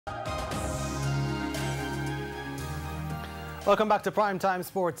Welcome back to Primetime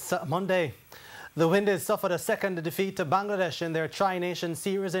Sports Monday. The Windies suffered a second defeat to Bangladesh in their Tri-Nation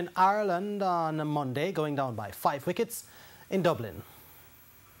Series in Ireland on Monday, going down by 5 wickets in Dublin.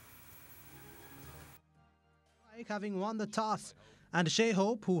 Having won the toss, and Shea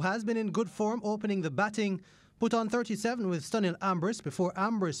Hope, who has been in good form opening the batting, put on 37 with Sunil Ambrus before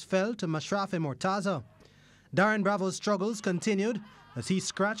Ambrus fell to Mashrafe Mortaza. Darren Bravo's struggles continued as he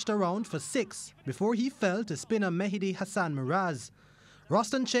scratched around for 6 before he fell to spinner Mehdi Hassan Miraz.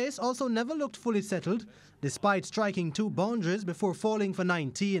 Roston Chase also never looked fully settled despite striking 2 boundaries before falling for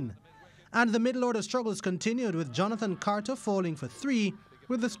 19. And the middle order struggles continued with Jonathan Carter falling for 3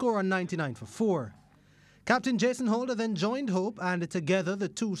 with the score on 99 for 4. Captain Jason Holder then joined Hope and together the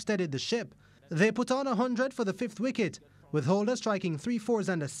two steadied the ship. They put on 100 for the 5th wicket, with Holder striking 3 fours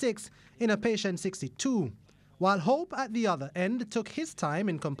and a 6 in a patient 62. While Hope at the other end took his time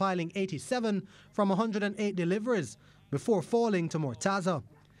in compiling 87 from 108 deliveries before falling to Mortaza.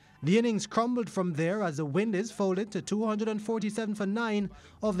 The innings crumbled from there as the Windies folded to 247 for 9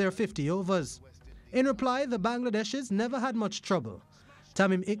 of their 50 overs. In reply, the Bangladeshis never had much trouble.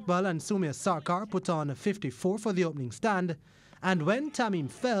 Tamim Iqbal and Sumya Sarkar put on 54 for the opening stand, and when Tamim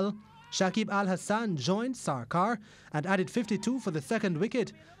fell, Shakib Al Hassan joined Sarkar and added 52 for the 2nd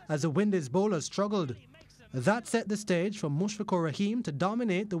wicket as the Windies bowlers struggled. That set the stage for Mushfiqur Rahim to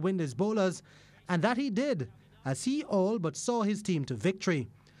dominate the Windies bowlers, and that he did, as he all but saw his team to victory.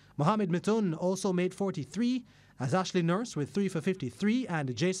 Mohamed Mithun also made 43, as Ashley Nurse with 3 for 53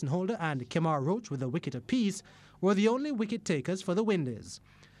 and Jason Holder and Kemar Roach with a wicket apiece were the only wicket takers for the Windies.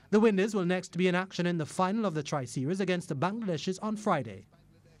 The Windies will next be in action in the final of the Tri-Series against the Bangladeshis on Friday.